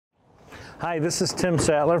Hi, this is Tim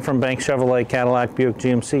Sattler from Bank Chevrolet Cadillac Buick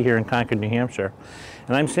GMC here in Concord, New Hampshire.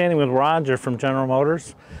 And I'm standing with Roger from General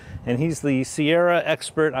Motors, and he's the Sierra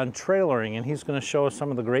expert on trailering, and he's going to show us some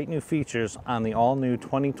of the great new features on the all-new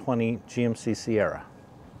 2020 GMC Sierra.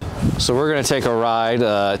 So we're going to take a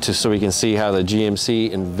ride so we can see how the GMC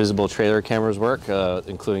invisible trailer cameras work,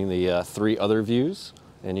 including the 3 other views,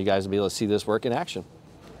 and you guys will be able to see this work in action.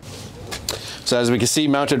 So as we can see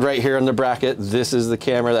mounted right here on the bracket, this is the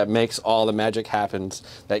camera that makes all the magic happen,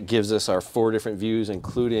 that gives us our 4 different views,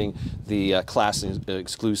 including the class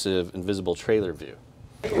exclusive invisible trailer view.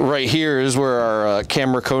 Right here is where our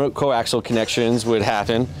camera coaxial connections would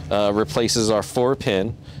happen, replaces our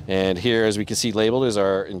 4-pin. And here, as we can see labeled, is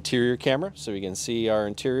our interior camera, so we can see our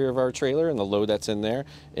interior of our trailer and the load that's in there,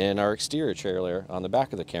 and our exterior trailer on the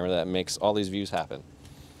back of the camera that makes all these views happen.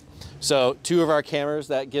 So 2 of our cameras,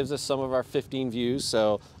 that gives us some of our 15 views,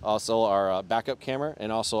 so also our backup camera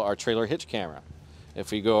and also our trailer hitch camera. If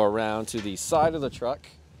we go around to the side of the truck,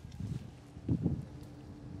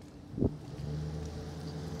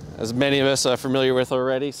 as many of us are familiar with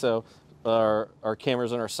already, so our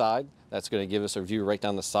cameras on our side, that's going to give us a view right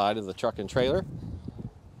down the side of the truck and trailer.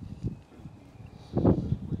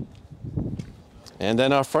 And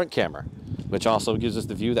then our front camera, which also gives us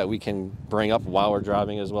the view that we can bring up while we're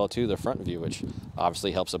driving as well too, the front view, which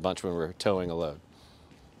obviously helps a bunch when we're towing a load.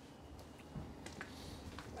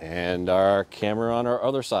 And our camera on our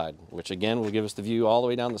other side, which again will give us the view all the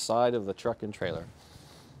way down the side of the truck and trailer.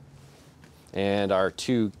 And our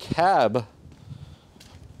 2 cab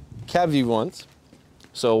view ones.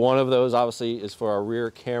 So one of those obviously is for our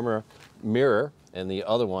rear camera mirror, and the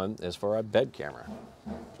other one is for our bed camera.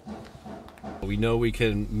 We know we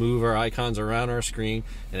can move our icons around our screen,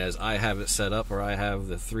 and as I have it set up, or I have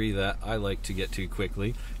the 3 that I like to get to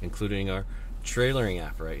quickly, including our trailering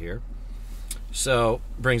app right here. So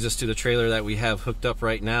brings us to the trailer that we have hooked up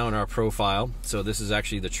right now in our profile. So this is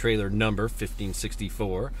actually the trailer number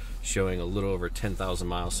 1564, showing a little over 10,000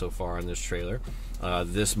 miles so far on this trailer.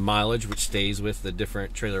 This mileage, which stays with the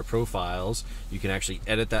different trailer profiles, you can actually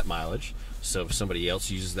edit that mileage. So if somebody else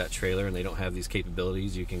uses that trailer and they don't have these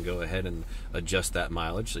capabilities, you can go ahead and adjust that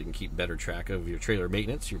mileage so you can keep better track of your trailer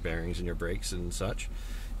maintenance, your bearings and your brakes and such.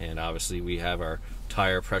 And obviously we have our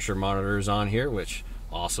tire pressure monitors on here, which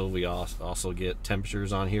we also get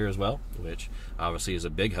temperatures on here as well, which obviously is a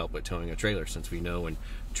big help with towing a trailer, since we know when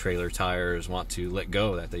trailer tires want to let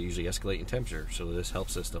go that they usually escalate in temperature. So this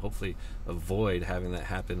helps us to hopefully avoid having that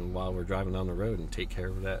happen while we're driving down the road and take care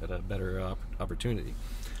of that at a better opportunity.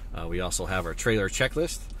 We also have our trailer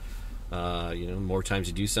checklist. You know, more times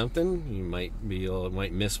you do something, you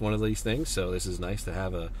might miss one of these things, so this is nice to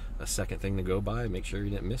have a second thing to go by and make sure you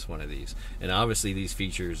didn't miss one of these. And obviously these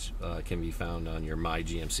features can be found on your My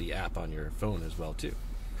GMC app on your phone as well too.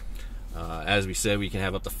 As we said, we can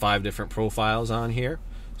have up to 5 different profiles on here.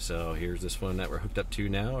 So here's this one that we're hooked up to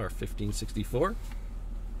now, our 1564.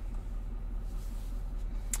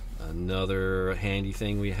 Another handy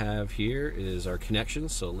thing we have here is our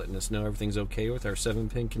connections, so letting us know everything's okay with our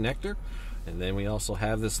 7-pin connector. And then we also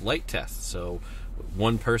have this light test, so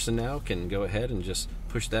one person now can go ahead and just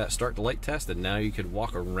push that start the light test, and now you could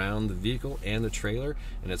walk around the vehicle and the trailer,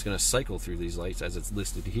 and it's going to cycle through these lights as it's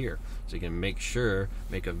listed here, so you can make a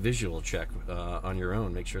visual check on your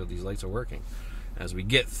own, make sure that these lights are working. As we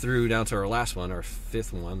get through down to our last one, our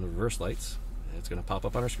 5th one, the reverse lights, it's going to pop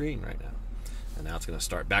up on our screen right now. And now it's going to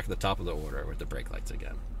start back at the top of the order with the brake lights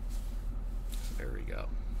again. There we go.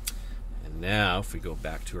 And now if we go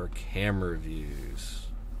back to our camera views,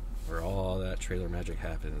 where all that trailer magic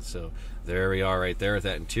happens. So there we are right there with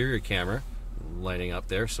that interior camera lighting up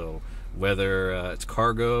there. So whether it's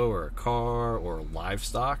cargo or a car or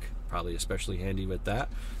livestock, probably especially handy with that.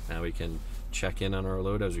 Now we can check in on our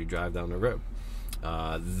load as we drive down the road.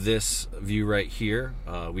 This view right here,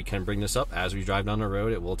 we can bring this up as we drive down the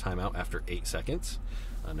road. It will time out after 8 seconds.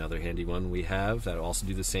 Another handy one we have that will also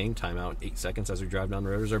do the same, time out 8 seconds as we drive down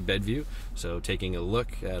the road, is our bed view. So taking a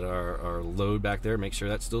look at our load back there, make sure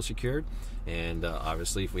that's still secured. And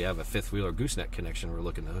obviously if we have a 5th wheel or gooseneck connection we're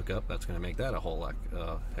looking to hook up, that's going to make that a whole lot,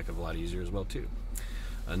 heck of a lot easier as well too.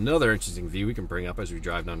 Another interesting view we can bring up as we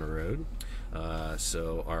drive down the road.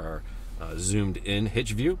 So our zoomed in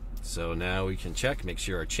hitch view. So now we can check, make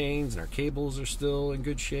sure our chains and our cables are still in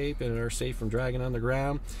good shape and are safe from dragging on the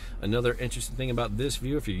ground. Another interesting thing about this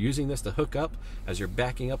view, if you're using this to hook up as you're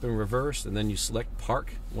backing up in reverse and then you select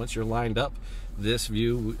park once you're lined up, this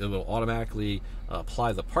view, it will automatically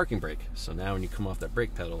apply the parking brake. So now when you come off that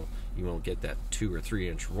brake pedal, you won't get that 2 or 3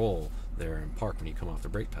 inch roll there in park when you come off the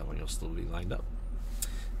brake pedal, and you'll still be lined up.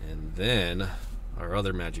 And then our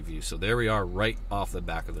other magic view. So there we are, right off the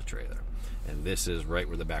back of the trailer. And this is right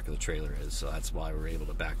where the back of the trailer is, so that's why we're able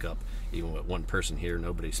to back up even with one person here,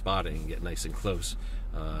 nobody spotting, and get nice and close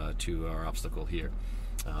to our obstacle here.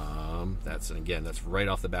 That's right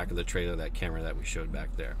off the back of the trailer, that camera that we showed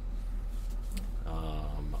back there.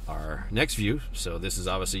 Our next view, so this is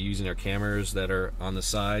obviously using our cameras that are on the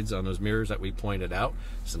sides, on those mirrors that we pointed out.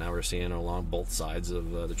 So now we're seeing along both sides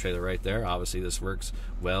of the trailer right there. Obviously this works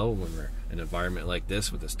well when we're in an environment like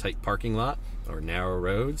this with this tight parking lot or narrow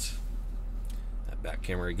roads. That back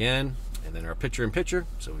camera again, and then our picture-in-picture,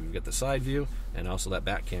 so we've got the side view and also that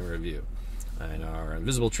back camera view. And our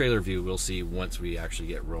invisible trailer view we'll see once we actually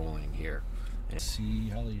get rolling here. And see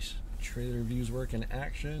how these trailer views work in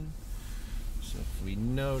action. So if we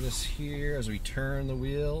notice here, as we turn the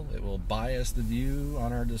wheel, it will bias the view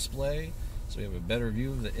on our display, so we have a better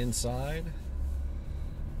view of the inside.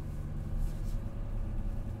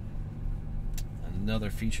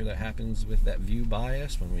 Another feature that happens with that view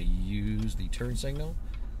bias when we use the turn signal.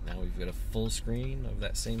 Now we've got a full screen of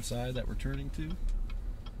that same side that we're turning to.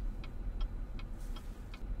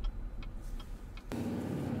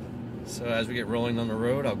 So as we get rolling on the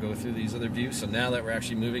road, I'll go through these other views. So now that we're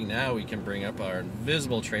actually moving, now we can bring up our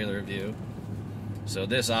invisible trailer view. So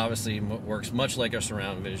this obviously works much like our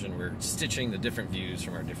surround vision. We're stitching the different views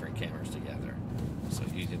from our different cameras together. So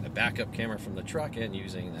using the backup camera from the truck and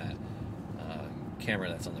using that camera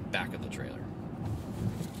that's on the back of the trailer.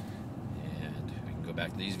 And we can go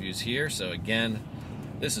back to these views here. So again,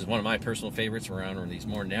 this is one of my personal favorites. We're on these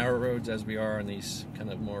more narrow roads as we are in these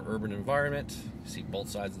kind of more urban environment. You see both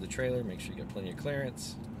sides of the trailer, make sure you got plenty of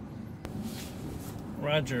clearance.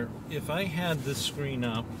 Roger, if I had this screen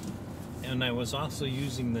up and I was also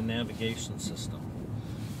using the navigation system,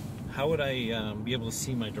 how would I be able to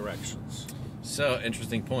see my directions? So,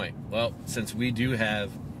 interesting point. Well, since we do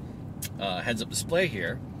have heads-up display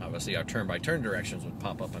here, obviously our turn-by-turn directions would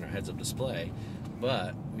pop up on our heads-up display,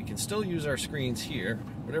 but we can still use our screens here,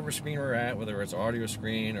 whatever screen we're at, whether it's audio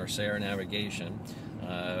screen or say our navigation.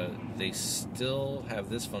 They still have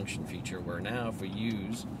this function feature where now if we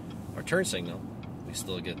use our turn signal, we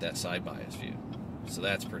still get that side bias view. So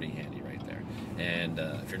that's pretty handy right there. And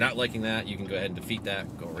if you're not liking that, you can go ahead and defeat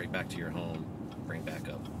that, go right back to your home, bring back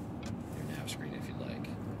up your nav screen if you'd like.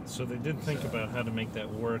 So they did think about how to make that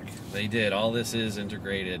work. They did. All this is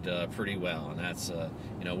integrated pretty well, and that's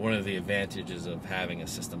one of the advantages of having a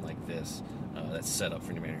system like this that's set up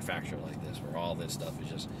for a manufacturer like this, where all this stuff is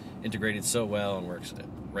just integrated so well and works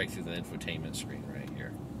right through the infotainment screen right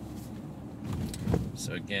here.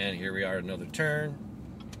 So again, here we are, another turn,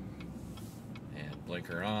 and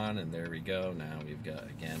blinker on, and there we go. Now we've got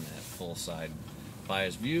again that full side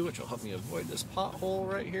bias view, which will help me avoid this pothole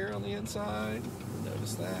right here on the inside.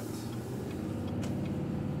 Notice that.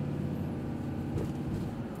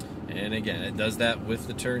 And again, it does that with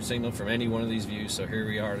the turn signal from any one of these views. So here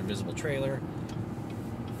we are at a visible trailer.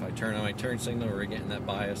 If I turn on my turn signal, we're getting that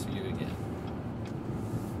bias view again.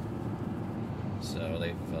 So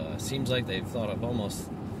they've seems like they've thought of almost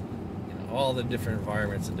all the different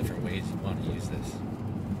environments and different ways you want to use this.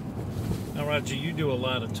 Now, Roger, you do a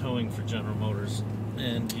lot of towing for General Motors,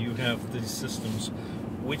 and you have these systems.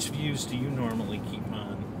 Which views do you normally keep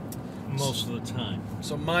on most of the time?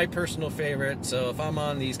 So my personal favorite, so if I'm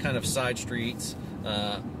on these kind of side streets,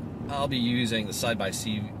 I'll be using the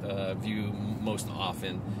side-by-side view most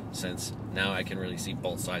often, since now I can really see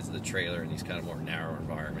both sides of the trailer in these kind of more narrow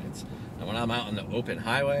environments. And when I'm out on the open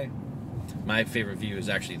highway, my favorite view is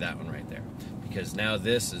actually that one right there, because now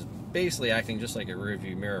this is basically acting just like a rear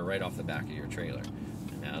view mirror right off the back of your trailer.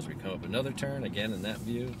 And now as we come up another turn, again in that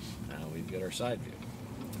view, now we've got our side view.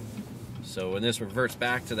 So when this reverts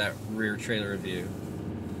back to that rear trailer view,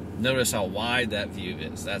 notice how wide that view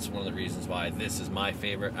is. That's one of the reasons why this is my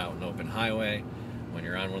favorite out in open highway. When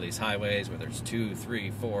you're on one of these highways where there's 2,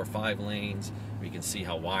 3, 4, 5 lanes, we can see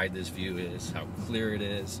how wide this view is, how clear it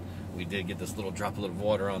is. We did get this little droplet of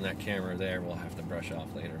water on that camera there. We'll have to brush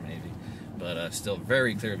off later maybe. But still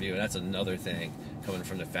very clear view, and that's another thing coming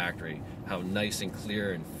from the factory, how nice and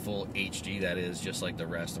clear and full HD that is, just like the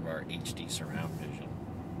rest of our HD surround vision.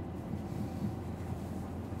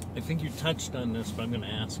 I think you touched on this, but I'm going to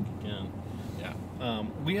ask again. Yeah.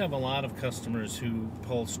 We have a lot of customers who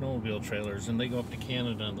pull snowmobile trailers, and they go up to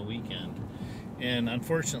Canada on the weekend. And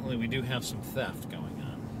unfortunately, we do have some theft going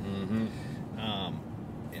on.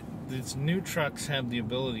 These new trucks have the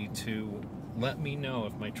ability to let me know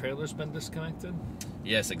if my trailer's been disconnected.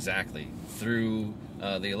 Yes, exactly. Through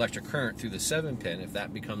the electric current through the 7-pin, if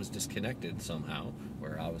that becomes disconnected somehow,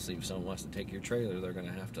 where obviously if someone wants to take your trailer, they're going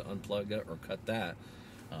to have to unplug it or cut that.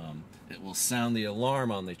 It will sound the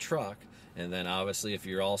alarm on the truck, And then obviously if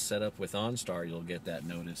you're all set up with OnStar, you'll get that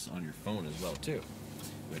notice on your phone as well too.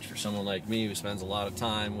 Which for someone like me who spends a lot of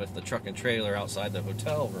time with the truck and trailer outside the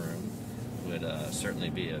hotel room would certainly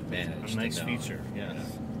be an advantage. A nice feature, yes.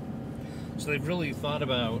 So they've really thought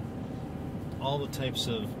about all the types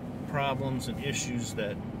of problems and issues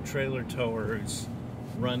that trailer towers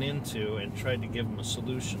run into and tried to give them a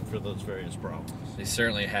solution for those various problems. They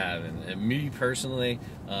certainly have, and me personally,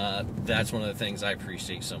 that's one of the things I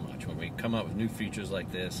appreciate so much when we come up with new features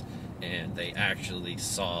like this and they actually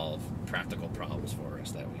solve practical problems for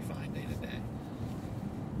us that we find day to day.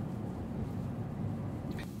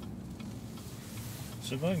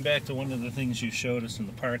 So going back to one of the things you showed us in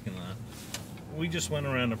the parking lot, we just went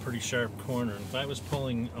around a pretty sharp corner, and if I was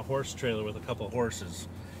pulling a horse trailer with a couple of horses,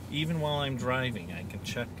 even while I'm driving, I can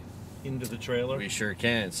check into the trailer? We sure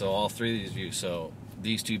can. So all three of these views. So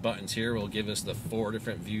these two buttons here will give us the 4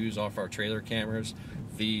 different views off our trailer cameras.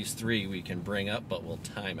 These 3 we can bring up, but we'll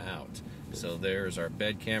time out. So there's our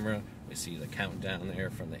bed camera. We see the countdown there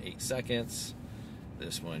from the 8 seconds.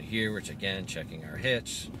 This one here, which again, checking our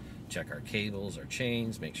hitch, check our cables, our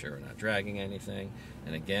chains, make sure we're not dragging anything.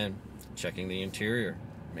 And again, checking the interior,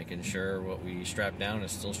 making sure what we strap down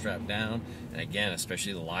is still strapped down. And again,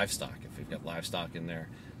 especially the livestock. If we've got livestock in there,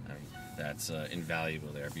 that's invaluable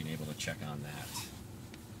there, being able to check on that.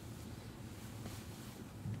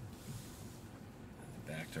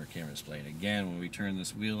 Back to our camera display. And again, when we turn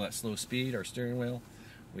this wheel at slow speed, our steering wheel,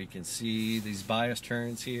 we can see these bias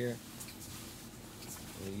turns here.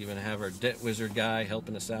 We even have our debt wizard guy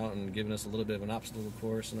helping us out and giving us a little bit of an obstacle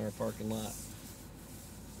course in our parking lot.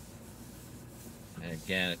 And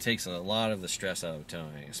again, it takes a lot of the stress out of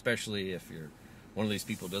towing, especially if you're one of these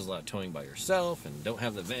people who does a lot of towing by yourself and don't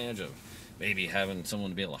have the advantage of maybe having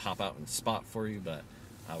someone to be able to hop out and spot for you. But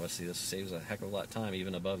obviously this saves a heck of a lot of time,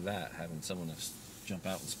 even above that, having someone to jump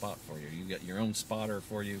out and spot for you. You got your own spotter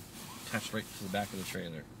for you attached right to the back of the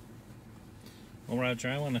trailer. Well, Roger,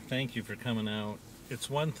 I want to thank you for coming out. It's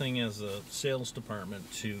one thing as a sales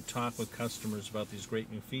department to talk with customers about these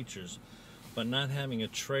great new features, but not having a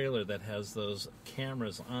trailer that has those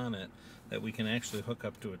cameras on it that we can actually hook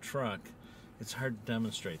up to a truck, it's hard to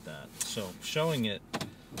demonstrate that. So showing it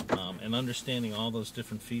and understanding all those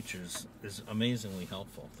different features is amazingly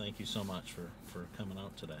helpful. Thank you so much for coming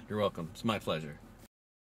out today. You're welcome. It's my pleasure.